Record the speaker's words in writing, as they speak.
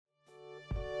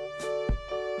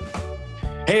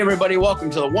Hey, everybody. Welcome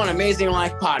to the One Amazing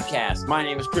Life podcast. My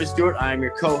name is Chris Stewart. I am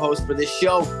your co-host for this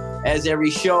show, as every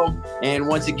show. And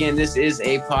once again, this is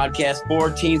a podcast for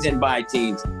teens and by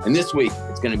teens. And this week,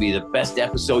 it's going to be the best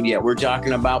episode yet. We're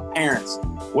talking about parents.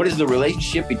 What is the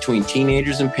relationship between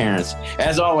teenagers and parents?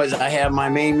 As always, I have my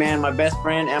main man, my best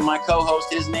friend, and my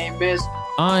co-host. His name is...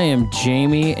 I am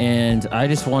Jamie, and I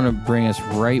just want to bring us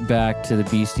right back to the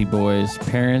Beastie Boys.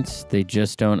 Parents, they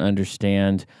just don't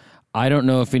understand. I don't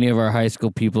know if any of our high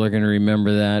school people are going to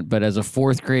remember that, but as a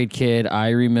fourth grade kid, I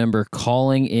remember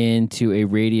calling into a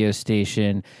radio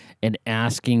station and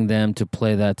asking them to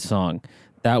play that song.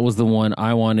 That was the one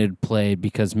I wanted played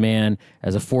because, man,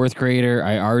 as a fourth grader,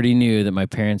 I already knew that my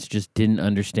parents just didn't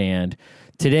understand.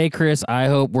 Today, Chris, I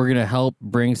hope we're going to help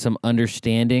bring some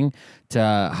understanding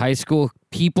to high school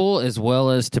people as well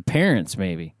as to parents,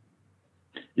 maybe.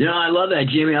 You know, I love that,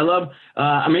 Jimmy.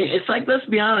 It's like, let's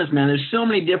be honest, man. There's so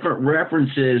many different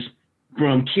references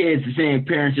from kids to saying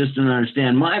parents just don't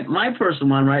understand. My personal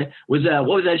one, right, was what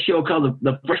was that show called?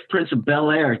 The Fresh Prince of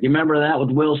Bel-Air. You remember that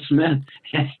with Will Smith?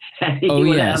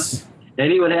 Yes.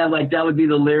 And he would have, like, that would be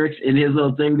the lyrics in his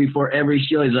little thing before every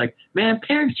show. He's like, man,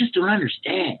 parents just don't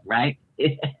understand, right?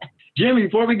 Jimmy,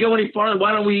 before we go any farther,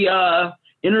 why don't we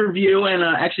interview and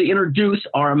actually introduce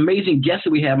our amazing guests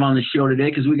that we have on the show today,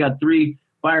 because we got three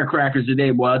firecrackers today.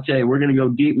 Well, I'll tell you, we're going to go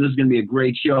deep. This is going to be a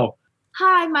great show.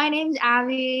 Hi, my name's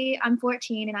Abby. I'm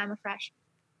 14 and I'm a freshman.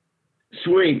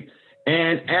 Sweet.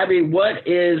 And Abby, what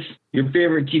is your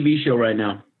favorite TV show right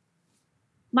now?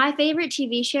 My favorite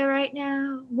TV show right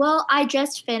now? Well, I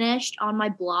just finished On My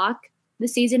Block. The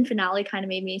season finale kind of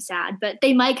made me sad, but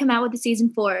they might come out with a season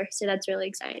 4, so that's really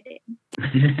exciting.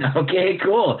 Okay,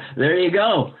 cool. There you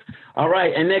go. All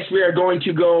right, and next we are going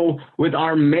to go with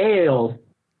our male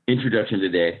introduction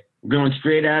today. We're going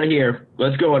straight out of here.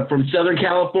 Let's go. From Southern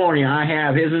California,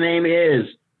 his name is...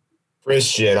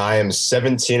 Christian. I am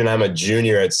 17 and I'm a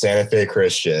junior at Santa Fe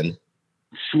Christian.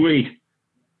 Sweet.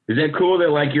 Is that cool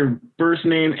that, like, your first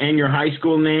name and your high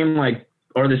school name, like,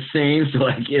 are the same? So,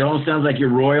 like, it all sounds like you're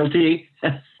royalty.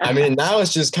 I mean, now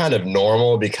it's just kind of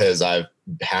normal because I've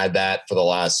had that for the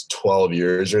last 12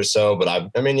 years or so. But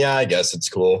I guess it's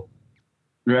cool.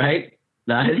 Right?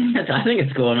 I think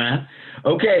it's cool, man.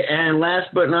 Okay, and last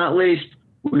but not least,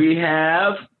 we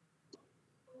have...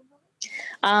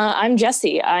 I'm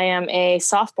Jessie. I am a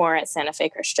sophomore at Santa Fe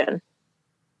Christian.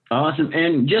 Awesome.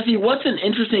 And Jessie, what's an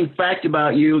interesting fact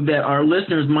about you that our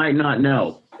listeners might not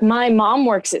know? My mom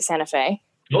works at Santa Fe.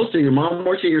 Oh, so your mom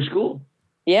works at your school?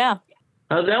 Yeah.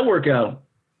 How's that work out?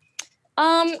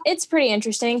 It's pretty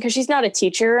interesting because she's not a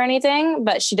teacher or anything,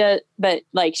 but she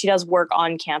does work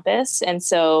on campus. And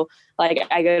so, like,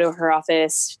 I go to her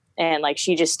office and, like,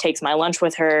 she just takes my lunch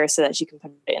with her so that she can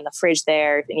put it in the fridge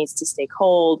there if it needs to stay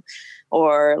cold.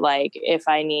 Or, like, if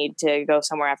I need to go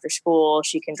somewhere after school,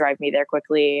 she can drive me there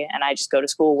quickly and I just go to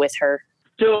school with her.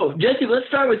 So, Jessie, let's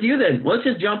start with you then. Let's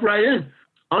just jump right in.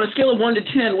 On a scale of 1 to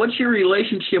 10, what's your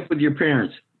relationship with your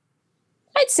parents?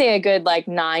 I'd say a good, like,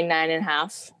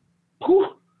 9.5. Ooh,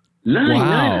 9,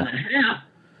 Wow. 9.5.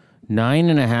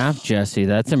 9.5, Jessie.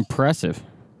 That's impressive.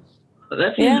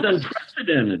 That seems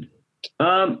unprecedented.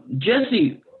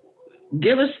 Jessie,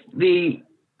 give us the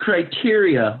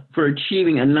criteria for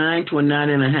achieving a 9 to a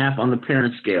 9.5 on the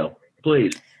parent scale,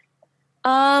 please.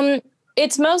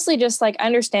 It's mostly just, like,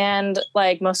 understand,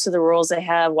 like, most of the rules they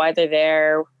have, why they're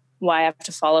there, why I have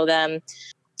to follow them.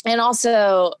 And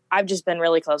also, I've just been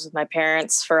really close with my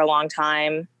parents for a long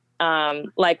time.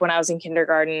 Like, when I was in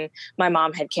kindergarten, my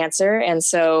mom had cancer. And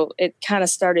so it kind of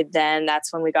started then.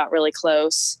 That's when we got really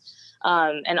close.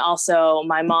 And also,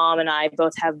 my mom and I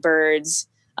both have birds.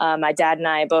 My dad and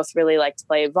I both really like to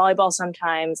play volleyball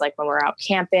sometimes, like when we're out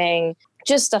camping,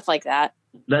 just stuff like that.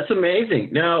 That's amazing.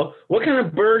 Now, what kind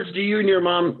of birds do you and your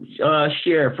mom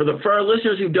share? For our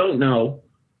listeners who don't know,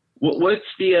 what's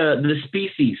the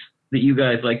species that you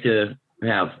guys like to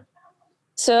have?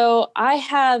 So I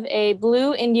have a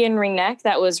blue Indian ringneck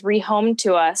that was rehomed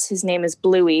to us. His name is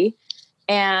Bluey.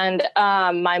 And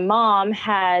my mom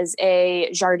has a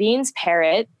Jardines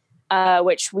parrot,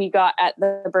 which we got at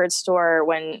the bird store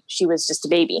when she was just a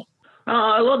baby. Oh,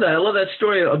 I love that. I love that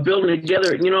story of building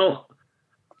together. You know,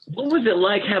 what was it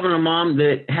like having a mom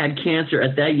that had cancer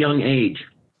at that young age?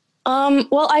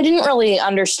 Well, I didn't really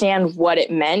understand what it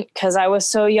meant because I was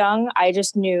so young. I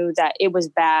just knew that it was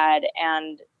bad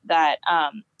and that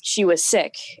she was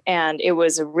sick, and it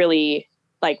was a really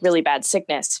bad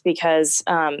sickness because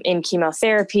in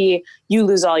chemotherapy, you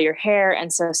lose all your hair.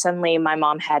 And so suddenly my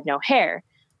mom had no hair.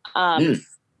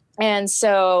 And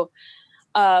so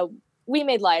we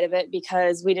made light of it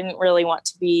because we didn't really want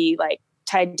to be like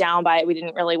tied down by it. We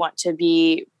didn't really want to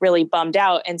be really bummed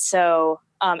out. And so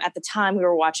at the time we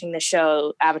were watching the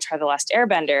show Avatar: The Last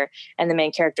Airbender, and the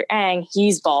main character Aang,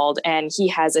 he's bald and he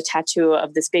has a tattoo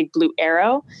of this big blue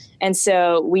arrow. And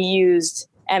so we used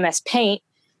MS Paint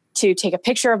to take a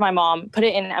picture of my mom, put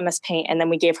it in MS Paint, and then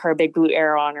we gave her a big blue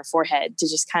arrow on her forehead to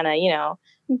just kind of,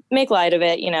 make light of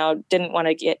it, didn't want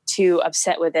to get too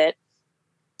upset with it.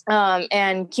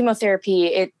 And chemotherapy,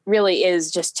 it really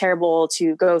is just terrible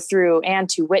to go through and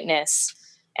to witness.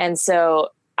 And so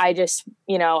I just,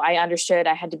 I understood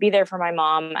I had to be there for my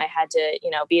mom. I had to,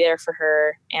 be there for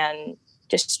her and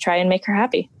just try and make her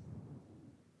happy.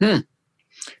 No,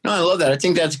 I love that. I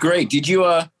think that's great. Did you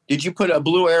put a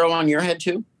blue arrow on your head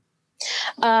too?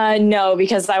 No,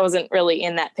 because I wasn't really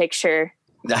in that picture.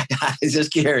 I was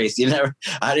just curious. I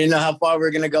didn't know how far we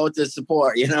were going to go with the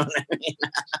support. You know what I mean?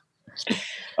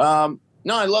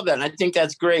 No, I love that. And I think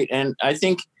that's great. And I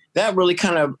think that really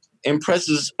kind of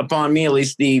impresses upon me, at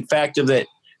least, the fact of that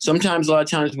sometimes, a lot of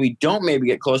times, we don't maybe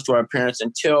get close to our parents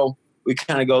until we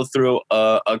kind of go through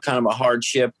a kind of a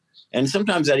hardship. And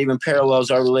sometimes that even parallels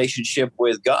our relationship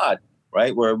with God,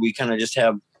 right? Where we kind of just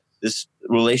have this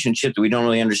relationship that we don't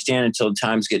really understand until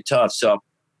times get tough. So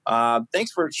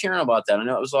thanks for sharing about that. I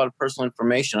know it was a lot of personal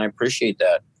information. I appreciate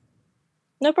that.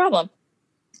 No problem.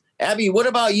 Abby, what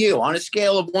about you? On a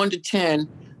scale of 1 to 10,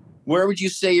 where would you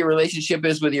say your relationship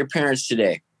is with your parents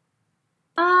today?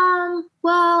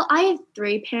 Well, I have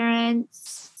 3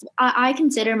 parents. I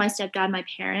consider my stepdad my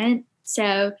parent.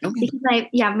 So because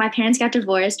my parents got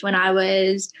divorced when I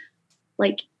was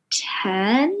like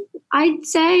 10, I'd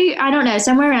say. I don't know,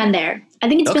 somewhere around there. I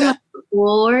think it's been like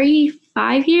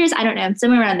 5 years. I don't know,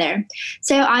 somewhere around there.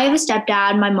 So I have a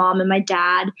stepdad, my mom, and my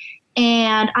dad.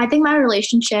 And I think my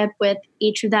relationship with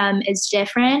each of them is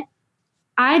different.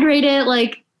 I'd rate it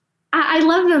like, I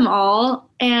love them all.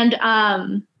 And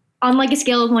on like a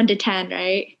scale of 1 to 10,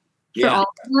 right? For all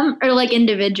of them, or like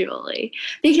individually.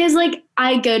 Because like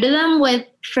I go to them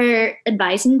for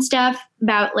advice and stuff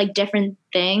about like different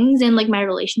things. And like my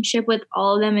relationship with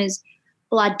all of them is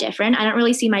a lot different. I don't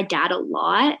really see my dad a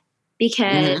lot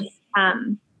because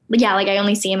like I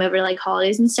only see him over like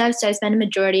holidays and stuff. So I spend a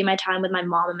majority of my time with my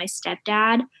mom and my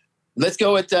stepdad. Let's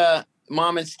go with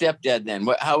mom and stepdad then.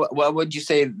 What would you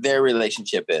say their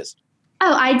relationship is?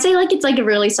 Oh, I'd say like it's like a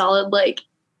really solid like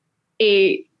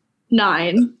 8,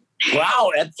 9.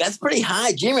 Wow, that's pretty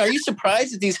high. Jamie, are you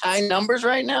surprised at these high numbers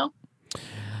right now?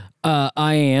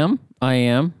 I am.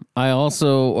 I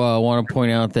also want to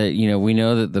point out that, we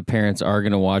know that the parents are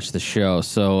going to watch the show.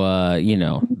 So,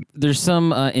 there's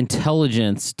some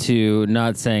intelligence to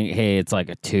not saying, hey, it's like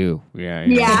a 2.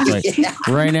 Yeah. Like,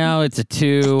 right now it's a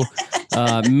 2.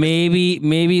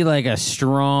 Maybe like a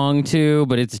strong 2,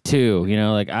 but it's a 2.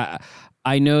 Like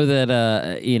I know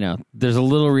that there's a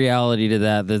little reality to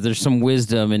that there's some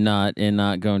wisdom in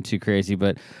not going too crazy.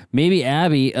 But maybe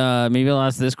Abby, maybe I'll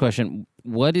ask this question.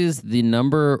 What is the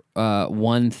number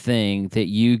one thing that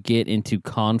you get into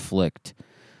conflict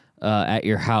at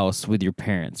your house with your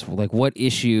parents? Like, what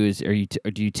issues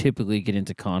do you typically get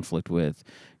into conflict with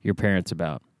your parents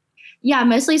about? Yeah,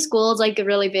 mostly school is like a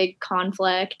really big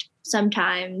conflict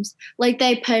sometimes. Like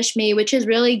they push me, which is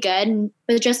really good.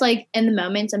 But just like in the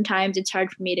moment, sometimes it's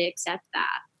hard for me to accept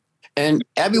that. And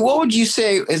Abby, what would you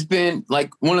say has been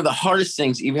like one of the hardest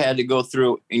things you've had to go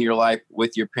through in your life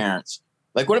with your parents?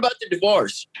 Like, what about the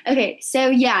divorce? Okay, so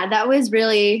yeah, that was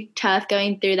really tough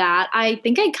going through that. I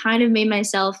think I kind of made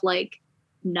myself like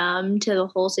numb to the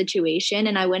whole situation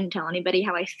and I wouldn't tell anybody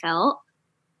how I felt.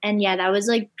 And yeah, that was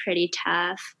like pretty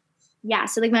tough. Yeah,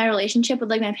 so like my relationship with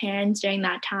like my parents during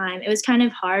that time, it was kind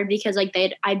of hard because like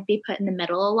I'd be put in the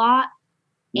middle a lot.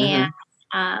 And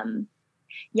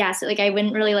so like I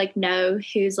wouldn't really like know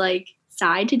whose like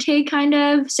side to take kind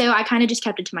of. So I kind of just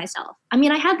kept it to myself. I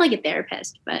mean, I had like a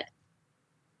therapist, but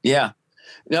yeah.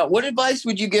 Now, what advice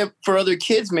would you give for other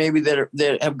kids maybe that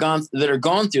are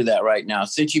going through that right now,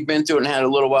 since you've been through it and had a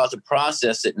little while to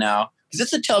process it now? Because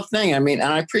it's a tough thing. I mean,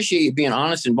 and I appreciate you being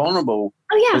honest and vulnerable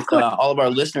with all of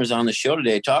our listeners on the show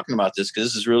today talking about this, because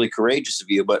this is really courageous of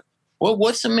you. But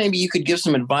what's some, maybe you could give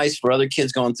some advice for other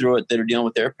kids going through it that are dealing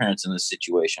with their parents in this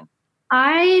situation?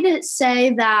 I'd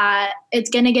say that it's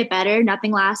going to get better.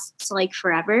 Nothing lasts like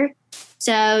forever.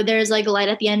 So there's like a light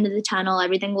at the end of the tunnel.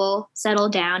 Everything will settle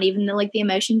down, even though like the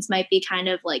emotions might be kind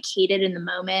of like heated in the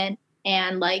moment.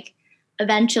 And like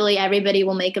eventually everybody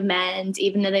will make amends,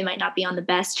 even though they might not be on the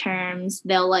best terms.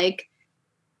 They'll like,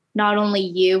 not only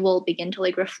you will begin to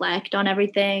like reflect on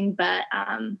everything, but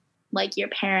like your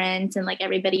parents and like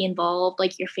everybody involved,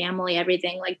 like your family,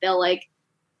 everything, like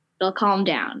they'll calm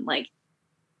down. Like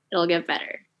it'll get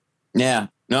better. Yeah.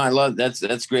 No, I love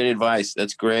that's great advice.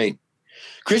 That's great.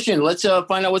 Christian, let's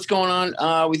find out what's going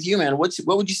on with you, man. What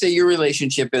would you say your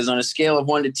relationship is on a scale of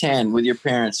 1 to 10 with your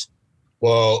parents?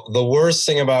 Well, the worst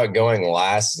thing about going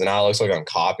last is now it looks like I'm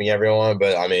copying everyone,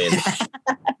 but I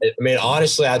mean,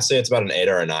 honestly, I'd say it's about an 8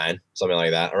 or a 9, something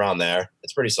like that, around there.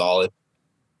 It's pretty solid.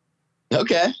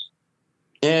 Okay.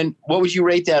 And what would you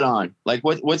rate that on? Like,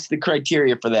 what's the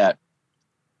criteria for that?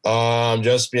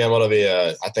 Just being able to be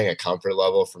a comfort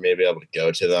level for me to be able to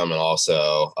go to them. And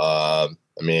also, I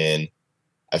mean,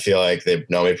 I feel like they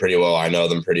know me pretty well. I know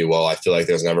them pretty well. I feel like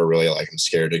there's never really like, I'm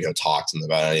scared to go talk to them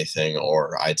about anything,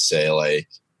 or I'd say like,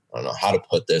 I don't know how to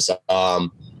put this.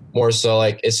 More so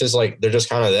like, it's just like, they're just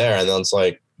kind of there. And then it's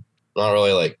like, I'm not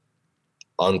really like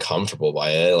uncomfortable by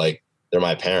it. Like they're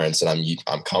my parents and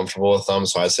I'm comfortable with them.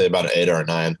 So I'd say about an 8 or a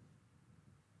 9.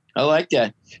 I like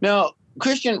that. Now,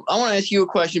 Christian, I want to ask you a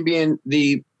question, being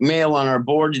the male on our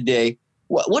board today.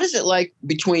 What is it like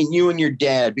between you and your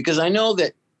dad? Because I know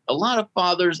that a lot of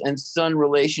fathers and son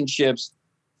relationships,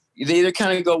 they either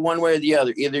kind of go one way or the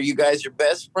other. Either you guys are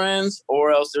best friends,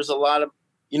 or else there's a lot of,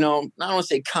 I don't want to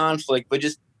say conflict, but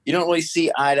just you don't really see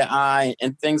eye to eye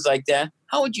and things like that.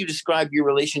 How would you describe your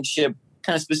relationship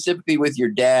kind of specifically with your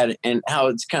dad and how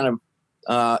it's kind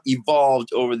of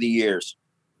evolved over the years?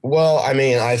 Well, I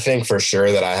mean, I think for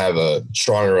sure that I have a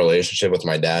stronger relationship with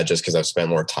my dad just because I've spent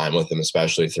more time with him,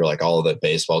 especially through like all of the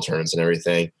baseball tournaments and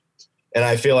everything. And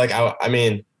I feel like, I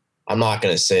mean, I'm not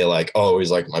going to say like, oh, he's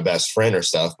like my best friend or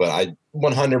stuff, but I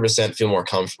 100% feel more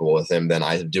comfortable with him than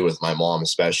I do with my mom,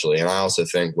 especially. And I also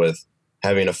think with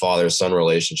having a father-son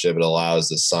relationship, it allows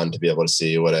the son to be able to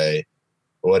see what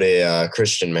a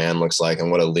Christian man looks like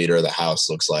and what a leader of the house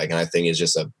looks like. And I think it's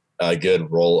just a good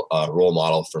role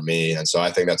model for me. And so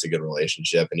I think that's a good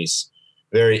relationship. And he's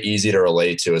very easy to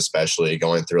relate to, especially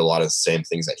going through a lot of the same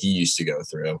things that he used to go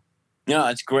through. No,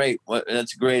 that's great.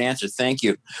 That's a great answer. Thank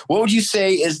you. What would you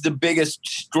say is the biggest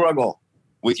struggle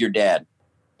with your dad?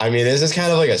 I mean, this is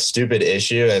kind of like a stupid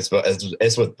issue.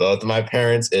 It's with both of my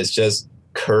parents. It's just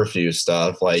curfew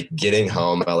stuff, like getting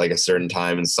home at like a certain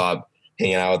time and stop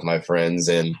hanging out with my friends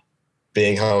and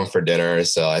being home for dinner.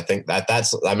 So I think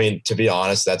that's, I mean, to be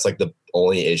honest, that's like the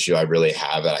only issue I really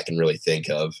have that I can really think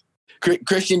of.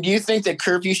 Christian, do you think that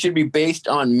curfew should be based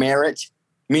on merit?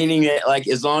 Meaning that like,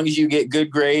 as long as you get good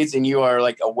grades and you are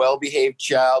like a well-behaved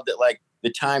child, that like the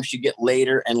time should get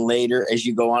later and later as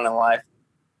you go on in life?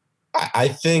 I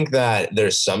think that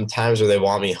there's some times where they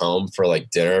want me home for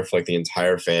like dinner for like the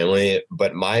entire family.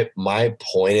 But my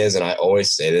point is, and I always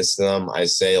say this to them, I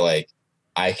say like,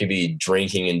 I could be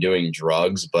drinking and doing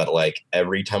drugs, but like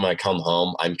every time I come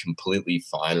home, I'm completely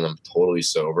fine and I'm totally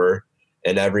sober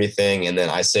and everything. And then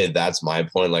I say, that's my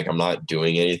point. Like I'm not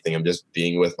doing anything. I'm just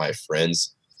being with my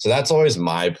friends. So that's always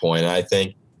my point. I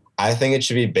think it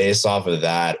should be based off of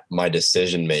that, my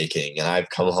decision making. And I've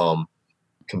come home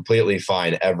completely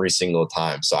fine every single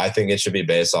time. So I think it should be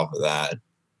based off of that.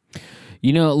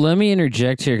 Let me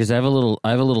interject here because I have a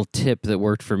little tip that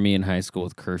worked for me in high school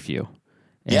with curfew.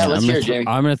 And yeah, let's hear it, Jamie.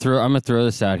 I'm gonna throw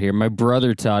this out here. My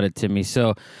brother taught it to me.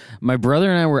 So, my brother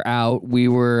and I were out. We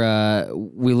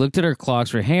looked at our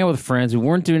clocks. We were hanging out with friends. We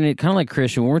weren't doing it kind of like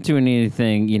Christian. We weren't doing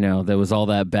anything, that was all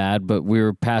that bad. But we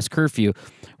were past curfew.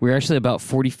 We were actually about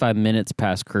 45 minutes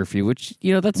past curfew, which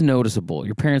that's noticeable.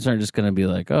 Your parents aren't just gonna be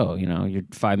like, oh, you're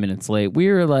 5 minutes late. We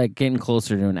were like getting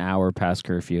closer to an hour past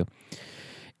curfew.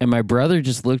 And my brother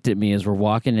just looked at me as we're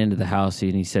walking into the house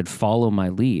and he said, follow my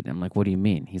lead. I'm like, what do you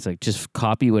mean? He's like, just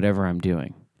copy whatever I'm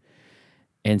doing.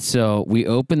 And so we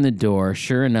open the door.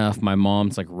 Sure enough, my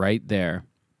mom's like right there.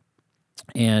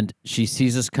 And she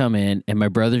sees us come in and my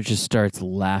brother just starts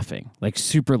laughing, like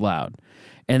super loud.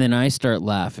 And then I start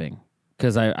laughing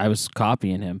because I was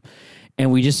copying him.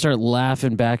 And we just start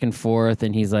laughing back and forth,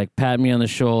 and he's like patting me on the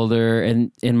shoulder,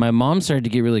 and my mom started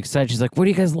to get really excited. She's like, what are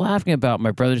you guys laughing about?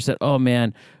 My brother said, oh,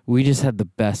 man, we just had the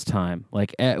best time.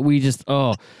 Like, it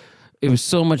was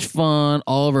so much fun.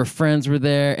 All of our friends were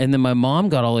there, and then my mom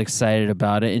got all excited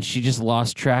about it, and she just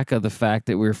lost track of the fact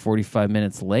that we were 45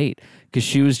 minutes late because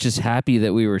she was just happy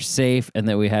that we were safe and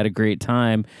that we had a great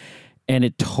time, and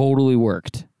it totally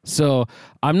worked. So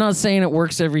I'm not saying it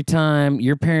works every time.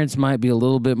 Your parents might be a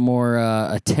little bit more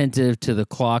attentive to the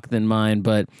clock than mine,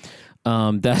 but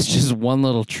that's just one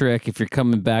little trick. If you're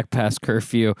coming back past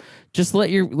curfew, just let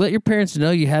your parents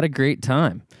know you had a great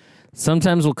time.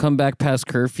 Sometimes we'll come back past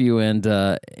curfew and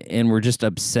we're just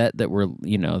upset that we're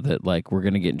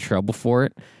going to get in trouble for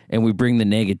it, and we bring the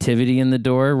negativity in the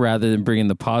door rather than bringing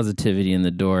the positivity in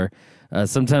the door.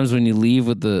 Sometimes when you lead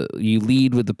with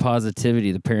the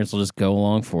positivity, the parents will just go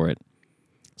along for it.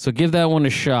 So give that one a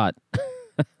shot.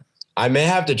 I may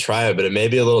have to try it, but it may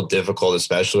be a little difficult,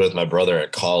 especially with my brother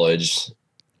at college.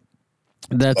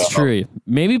 That's true.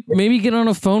 Maybe get on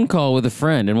a phone call with a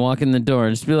friend and walk in the door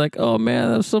and just be like, "Oh man,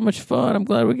 that was so much fun. I'm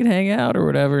glad we could hang out or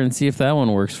whatever," and see if that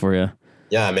one works for you.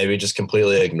 Yeah, maybe just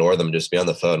completely ignore them, just be on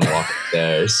the phone and walk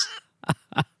upstairs.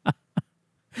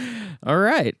 All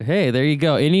right. Hey, there you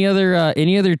go. Any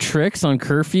other tricks on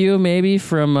curfew maybe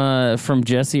from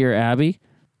Jesse or Abby?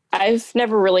 I've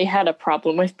never really had a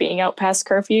problem with being out past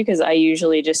curfew because I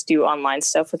usually just do online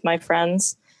stuff with my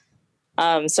friends.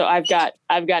 So I've got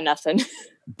nothing.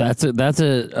 That's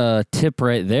a tip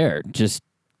right there. Just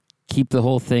keep the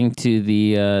whole thing to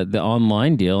the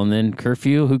online deal, and then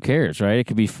curfew. Who cares, right? It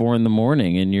could be 4 a.m.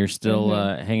 and you're still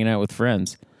hanging out with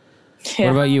friends. Yeah.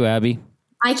 What about you, Abby?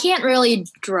 I can't really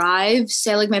drive,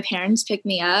 so like my parents pick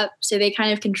me up, so they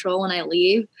kind of control when I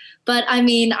leave. But I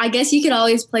mean, I guess you could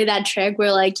always play that trick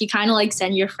where like you kind of like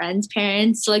send your friends'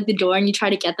 parents to like the door and you try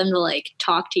to get them to like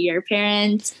talk to your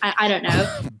parents. I don't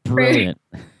know. Brilliant.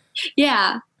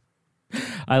 Yeah.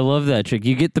 I love that trick.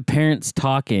 You get the parents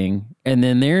talking and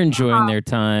then they're enjoying their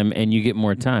time and you get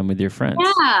more time with your friends.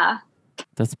 Yeah.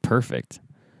 That's perfect.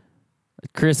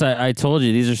 Chris, I told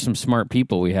you, these are some smart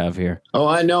people we have here. Oh,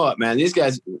 I know it, man. These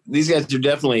guys are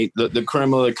definitely the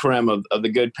creme of the creme of the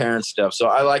good parent stuff. So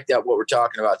I like that, what we're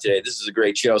talking about today. This is a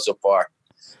great show so far.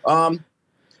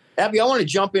 Abby, I want to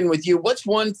jump in with you. What's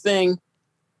one thing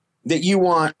that you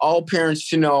want all parents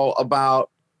to know about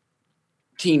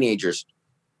teenagers?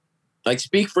 Like,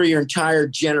 speak for your entire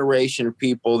generation of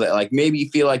people that like maybe you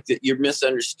feel like that you're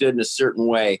misunderstood in a certain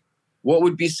way. What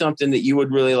would be something that you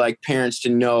would really like parents to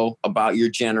know about your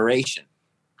generation?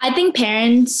 I think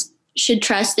parents should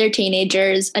trust their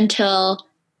teenagers until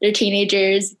their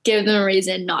teenagers give them a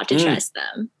reason not to trust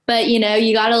them. But, you know,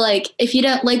 you got to like, if you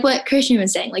don't, like what Christian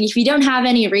was saying, like if you don't have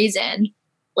any reason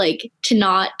like to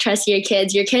not trust your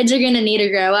kids are going to need to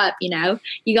grow up, you know?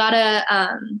 You got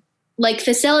to like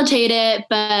facilitate it,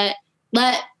 but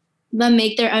let them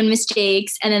make their own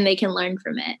mistakes and then they can learn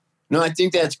from it. No, I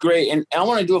think that's great. And I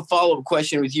want to do a follow-up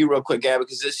question with you real quick, Abby,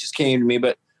 because this just came to me.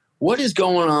 But what is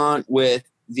going on with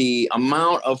the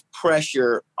amount of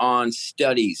pressure on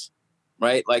studies,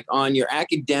 right? Like on your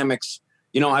academics.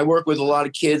 You know, I work with a lot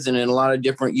of kids and in a lot of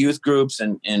different youth groups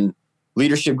and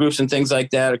leadership groups and things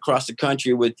like that across the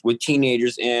country with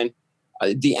teenagers. And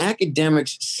the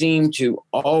academics seem to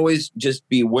always just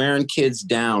be wearing kids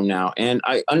down now. And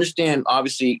I understand,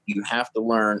 obviously, you have to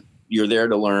learn. You're there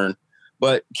to learn.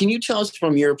 But can you tell us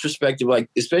from your perspective, like,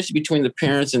 especially between the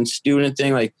parents and student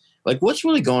thing, like what's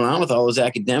really going on with all those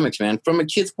academics, man? From a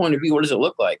kid's point of view, what does it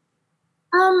look like?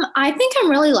 I think I'm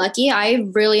really lucky. I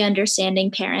have really understanding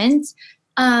parents.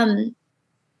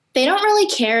 They don't really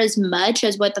care as much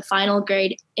as what the final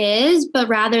grade is, but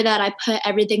rather that I put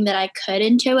everything that I could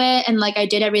into it. And like, I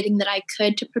did everything that I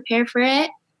could to prepare for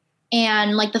it.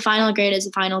 And like, the final grade is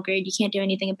the final grade. You can't do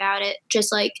anything about it.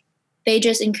 Just like, they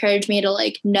just encouraged me to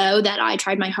like know that I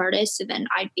tried my hardest, so then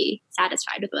I'd be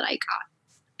satisfied with what I got.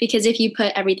 Because if you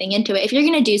put everything into it, if you're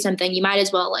going to do something, you might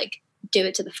as well like do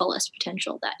it to the fullest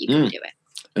potential that you can do it.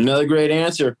 Another great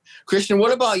answer. Christian,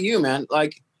 what about you, man?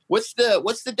 Like, what's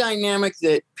the dynamic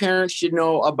that parents should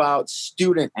know about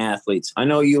student athletes? I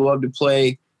know you love to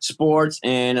play sports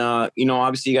and, you know,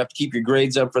 obviously you have to keep your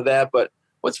grades up for that, but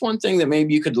what's one thing that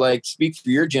maybe you could like speak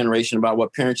for your generation about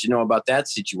what parents should know about that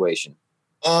situation?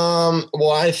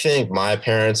 Well, I think my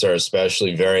parents are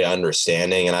especially very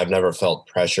understanding, and I've never felt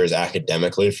pressures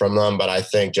academically from them, but I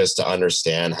think just to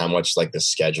understand how much like the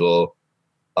schedule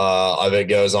of it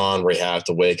goes on, where you have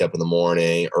to wake up in the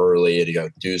morning early to go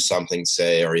do something,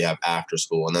 say, or you have after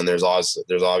school. And then there's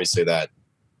obviously that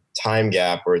time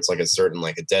gap where it's like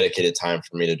a dedicated time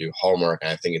for me to do homework.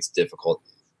 And I think it's difficult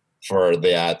for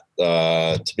that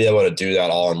to be able to do that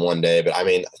all in one day. But I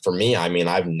mean, for me,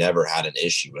 I've never had an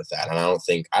issue with that. And I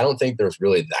don't think there's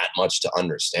really that much to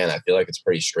understand. I feel like it's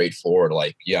pretty straightforward.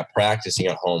 Like, yeah, practicing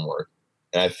at homework.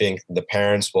 And I think the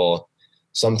parents will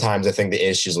sometimes, I think the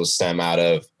issues will stem out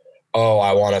of, oh,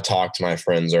 I want to talk to my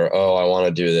friends, or, oh, I want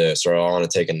to do this, or I want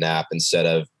to take a nap, instead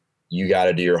of you got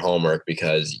to do your homework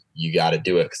because you got to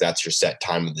do it because that's your set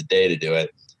time of the day to do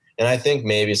it. And I think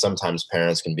maybe sometimes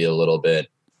parents can be a little bit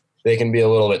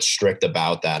strict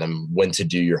about that and when to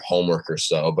do your homework or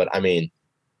so. But I mean,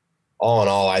 all in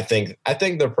all, I think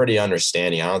they're pretty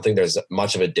understanding. I don't think there's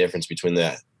much of a difference between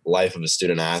the life of a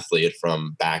student athlete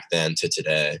from back then to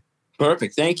today.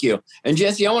 Perfect. Thank you. And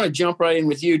Jesse, I want to jump right in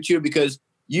with you too, because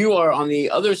you are on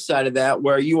the other side of that,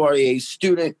 where you are a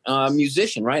student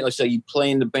musician, right? Like, so you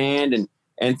play in the band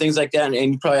and things like that. And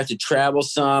you probably have to travel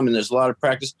some, and there's a lot of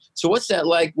practice. So what's that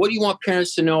like? What do you want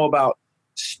parents to know about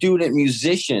student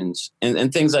musicians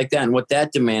and things like that, and what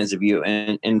that demands of you,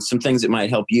 and some things that might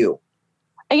help you?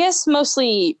 I guess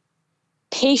mostly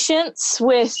patience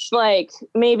with like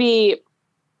maybe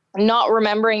not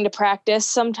remembering to practice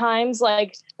sometimes,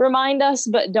 like remind us,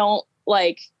 but don't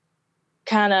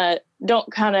kind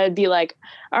of be like,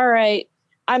 all right,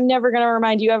 I'm never going to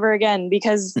remind you ever again,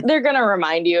 because they're going to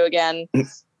remind you again.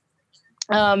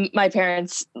 My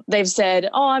parents, they've said,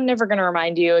 oh, I'm never going to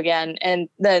remind you again. And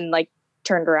then like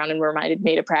turned around and reminded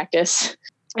me to practice.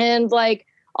 And like,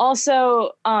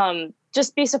 also,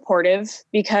 just be supportive,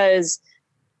 because,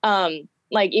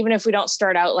 like, even if we don't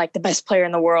start out like the best player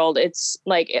in the world, it's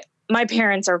like my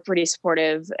parents are pretty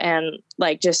supportive, and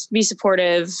like, just be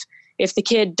supportive. If the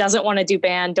kid doesn't want to do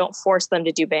band, don't force them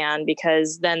to do band,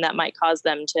 because then that might cause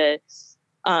them to,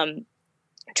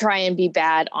 try and be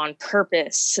bad on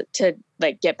purpose to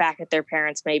like get back at their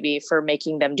parents, maybe for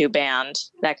making them do band,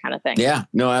 that kind of thing. Yeah,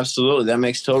 no, absolutely. That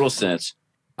makes total sense.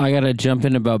 I got to jump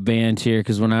in about band here,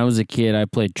 because when I was a kid, I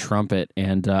played trumpet,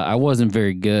 and I wasn't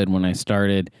very good when I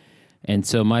started. And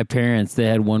so my parents, they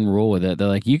had one rule with it. They're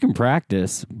like, you can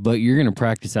practice, but you're going to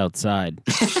practice outside.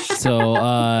 So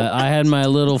I had my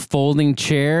little folding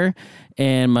chair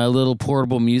and my little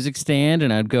portable music stand,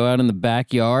 and I'd go out in the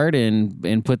backyard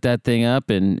and put that thing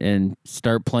up and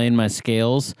start playing my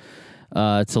scales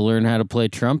to learn how to play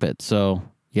trumpet. So,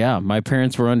 yeah, my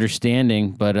parents were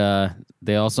understanding, but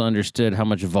they also understood how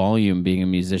much volume being a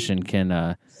musician can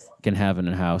have in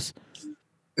a house.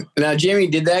 Now, Jamie,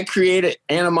 did that create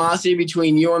animosity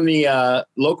between you and the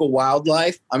local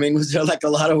wildlife? I mean, was there like a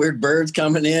lot of weird birds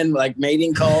coming in, like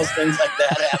mating calls, things like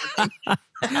that happening?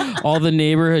 All the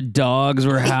neighborhood dogs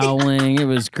were howling. It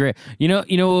was great. You know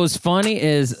what was funny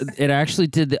is it actually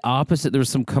did the opposite. There was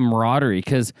some camaraderie,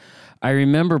 because I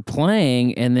remember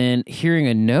playing and then hearing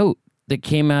a note that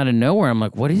came out of nowhere. I'm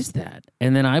like, what is that?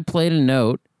 And then I played a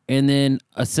note, and then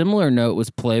a similar note was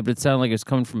played, but it sounded like it was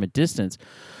coming from a distance.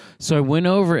 So I went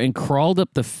over and crawled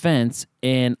up the fence,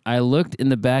 and I looked in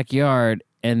the backyard,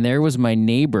 and there was my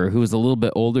neighbor, who was a little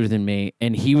bit older than me,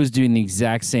 and he was doing the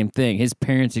exact same thing. His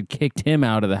parents had kicked him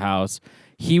out of the house.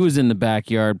 He was in the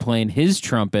backyard playing his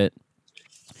trumpet,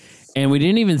 and we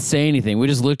didn't even say anything. We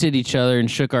just looked at each other and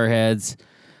shook our heads,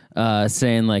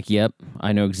 saying like, yep,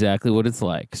 I know exactly what it's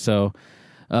like. So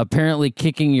apparently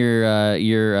kicking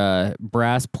your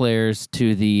brass players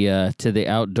to the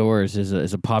outdoors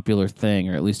is a popular thing,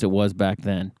 or at least it was back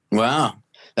then. Wow.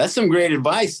 That's some great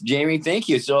advice, Jamie. Thank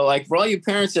you. So, like, for all you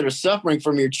parents that are suffering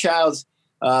from your child's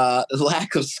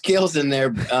lack of skills in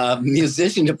their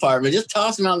musician department, just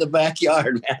toss them out in the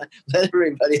backyard, man. Let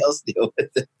everybody else deal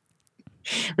with it.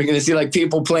 We're going to see, like,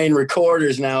 people playing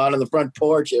recorders now out on the front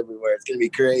porch everywhere. It's going to be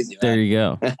crazy, man. There you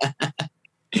go.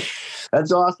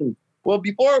 That's awesome. Well,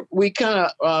 before we kind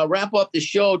of wrap up the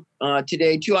show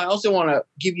today, too, I also want to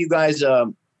give you guys a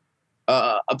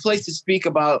place to speak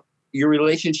about your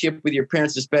relationship with your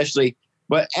parents, especially.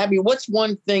 But Abby, what's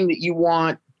one thing that you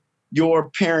want your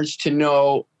parents to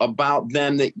know about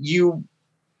them that you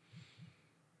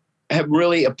have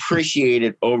really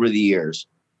appreciated over the years?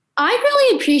 I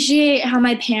really appreciate how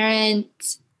my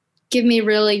parents give me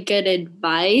really good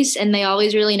advice, and they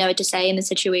always really know what to say in the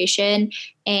situation,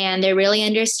 and they're really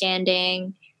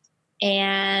understanding,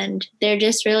 and they're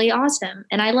just really awesome,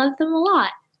 and I love them a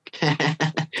lot.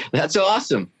 That's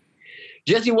awesome.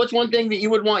 Jesse, what's one thing that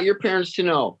you would want your parents to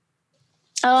know?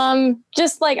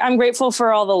 Just like, I'm grateful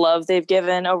for all the love they've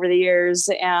given over the years,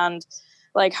 and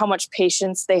like how much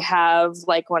patience they have.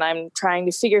 Like when I'm trying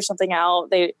to figure something out,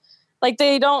 they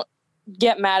don't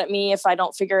get mad at me if I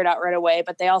don't figure it out right away,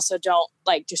 but they also don't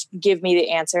like just give me the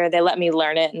answer. They let me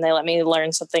learn it, and they let me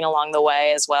learn something along the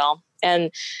way as well. And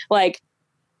like,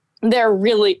 they're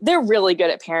really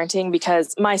good at parenting,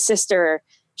 because my sister,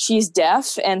 she's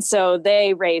deaf. And so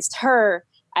they raised her,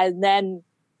 and then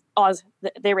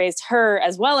they raised her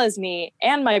as well as me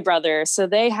and my brother. So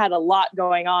they had a lot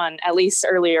going on, at least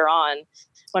earlier on,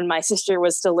 when my sister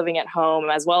was still living at home,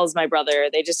 as well as my brother.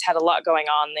 They just had a lot going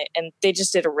on, and they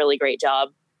just did a really great job.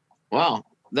 Wow.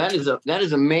 That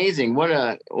is amazing. What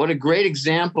a great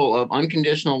example of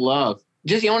unconditional love.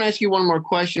 Jesse, I want to ask you one more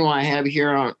question while I have you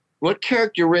here on. What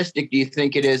characteristic do you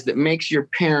think it is that makes your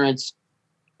parents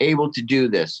able to do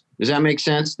this? Does that make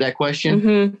sense, that question?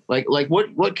 Mm-hmm. Like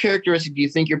what characteristic do you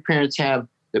think your parents have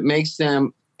that makes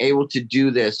them able to do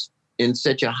this in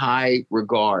such a high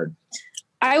regard?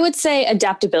 I would say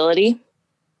adaptability.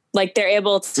 Like they're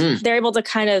able to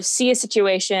kind of see a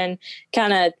situation,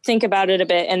 kind of think about it a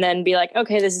bit, and then be like,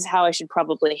 okay, this is how I should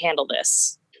probably handle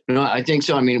this. No, I think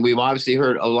so. I mean, we've obviously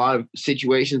heard a lot of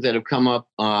situations that have come up,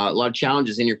 a lot of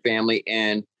challenges in your family,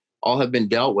 and all have been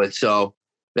dealt with. So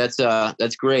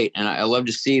That's great. And I love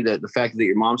to see that the fact that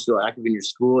your mom's still active in your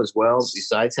school as well,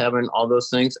 besides having all those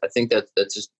things. I think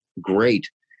that's just great.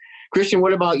 Christian,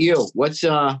 what about you? What's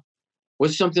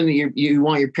something that you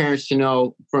want your parents to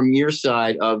know from your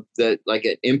side of the, like,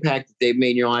 an impact that they've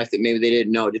made in your life that maybe they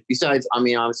didn't know? Just besides, I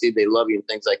mean, obviously they love you and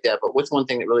things like that, but what's one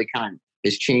thing that really kind of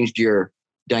has changed your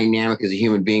dynamic as a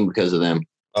human being because of them?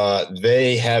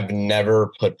 They have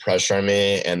never put pressure on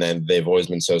me, and then they've always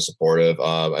been so supportive.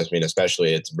 I mean,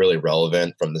 especially it's really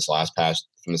relevant from this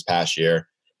past year,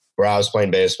 where I was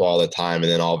playing baseball all the time,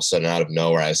 and then all of a sudden, out of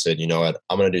nowhere, I said, you know what,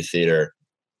 I'm going to do theater.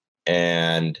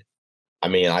 And I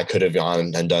mean, I could have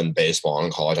gone and done baseball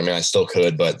in college. I mean, I still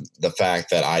could, but the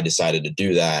fact that I decided to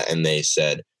do that, and they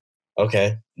said,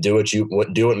 okay, do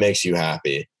what makes you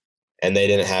happy. And they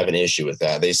didn't have an issue with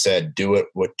that. They said, do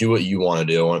what you want to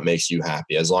do and what makes you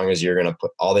happy. As long as you're going to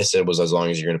all they said was, as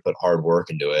long as you're going to put hard work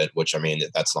into it, which, I mean,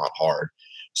 that's not hard.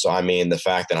 So, I mean, the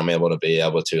fact that I'm able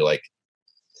to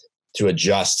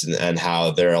adjust and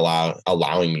how they're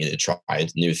allowing me to try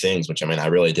new things, which, I mean, I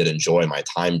really did enjoy my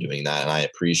time doing that. And I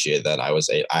appreciate that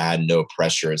I had no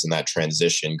pressures in that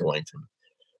transition going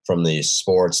from the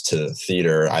sports to the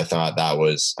theater. I thought that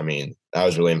was really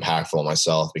impactful on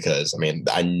myself, because, I mean,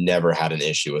 I never had an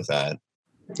issue with that.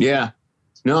 Yeah.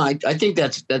 No, I think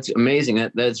that's amazing.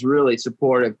 That's really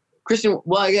supportive. Christian,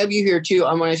 well, I have you here too.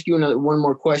 I'm going to ask you one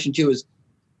more question too, is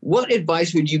what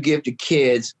advice would you give to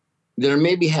kids that are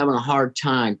maybe having a hard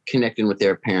time connecting with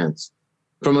their parents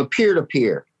from a peer to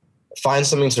peer? Find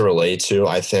something to relate to.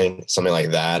 I think something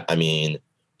like that. I mean,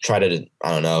 try to,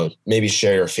 I don't know, maybe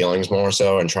share your feelings more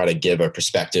so, and try to give a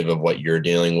perspective of what you're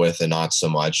dealing with, and not so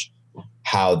much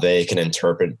how they can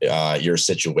interpret your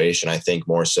situation. I think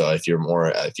more so if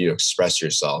you express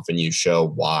yourself and you show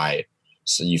why,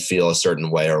 so you feel a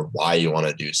certain way, or why you want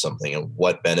to do something and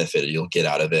what benefit you'll get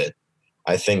out of it.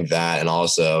 I think that, and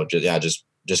also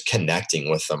just connecting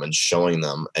with them and showing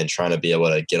them and trying to be able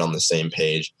to get on the same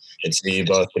page, and so you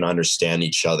both can understand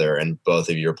each other and both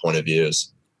of your point of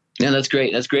views. Yeah, that's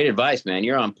great. That's great advice, man.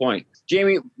 You're on point.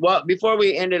 Jamie, well, before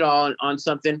we end it all on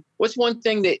something, what's one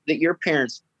thing that your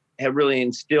parents have really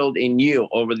instilled in you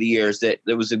over the years that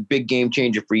was a big game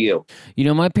changer for you? You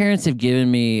know, my parents have given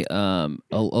me a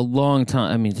long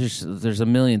time. I mean, there's a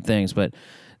million things, but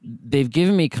they've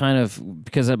given me kind of,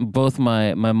 because both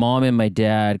my mom and my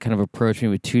dad kind of approached me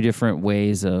with two different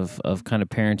ways of kind of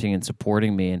parenting and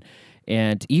supporting me.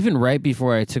 And even right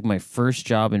before I took my first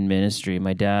job in ministry,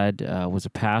 my dad was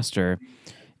a pastor.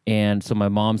 And so my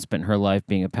mom spent her life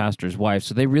being a pastor's wife.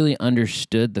 So they really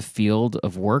understood the field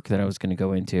of work that I was going to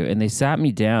go into. And they sat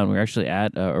me down. We were actually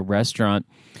at a restaurant.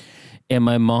 And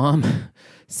my mom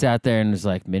sat there and was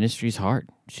like, ministry's hard.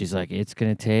 She's like, it's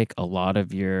going to take a lot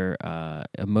of your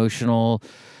emotional,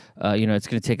 it's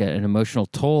going to take an emotional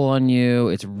toll on you.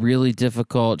 It's really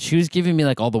difficult. She was giving me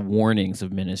like all the warnings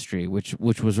of ministry, which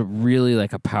was really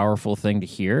like a powerful thing to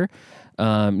hear.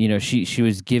 She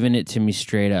was giving it to me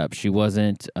straight up. She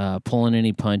wasn't pulling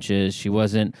any punches. She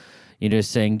wasn't,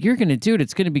 saying, you're going to do it.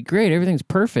 It's going to be great. Everything's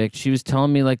perfect. She was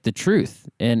telling me like the truth.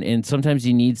 And sometimes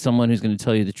you need someone who's going to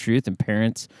tell you the truth, and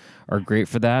parents are great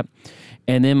for that.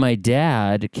 And then my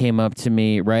dad came up to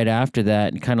me right after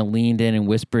that and kind of leaned in and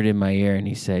whispered in my ear, and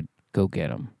he said, go get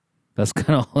him. That's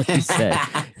kind of all he said.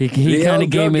 He kind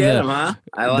of gave me the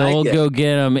old go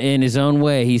get him in his own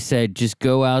way. He said, just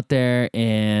go out there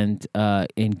and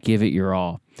give it your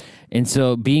all. And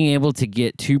so being able to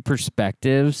get two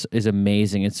perspectives is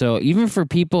amazing. And so even for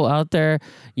people out there,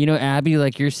 Abby,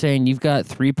 like you're saying, you've got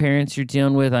 3 parents you're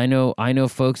dealing with. I know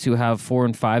folks who have 4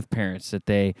 and 5 parents that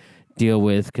they deal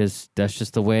with, because that's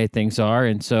just the way things are.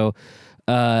 And so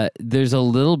there's a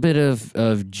little bit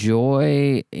of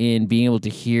joy in being able to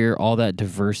hear all that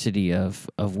diversity of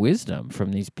wisdom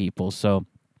from these people. So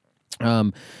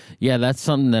that's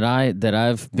something that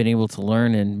I've been able to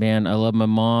learn. And man, I love my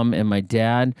mom and my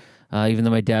dad. Even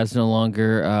though my dad's no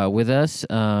longer with us,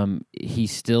 he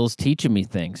still's teaching me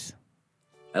things.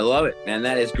 I love it, man.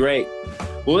 That is great.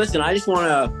 Well, listen, I just want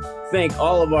to thank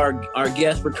all of our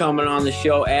guests for coming on the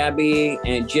show, Abby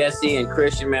and Jesse and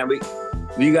Christian, man.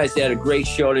 You guys had a great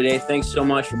show today. Thanks so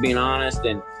much for being honest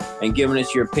and giving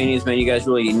us your opinions, man. You guys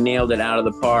really nailed it out of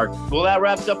the park. Well, that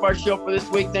wraps up our show for this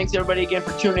week. Thanks, everybody, again,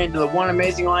 for tuning into the One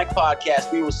Amazing Life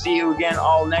podcast. We will see you again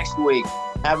all next week.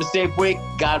 Have a safe week.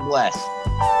 God bless.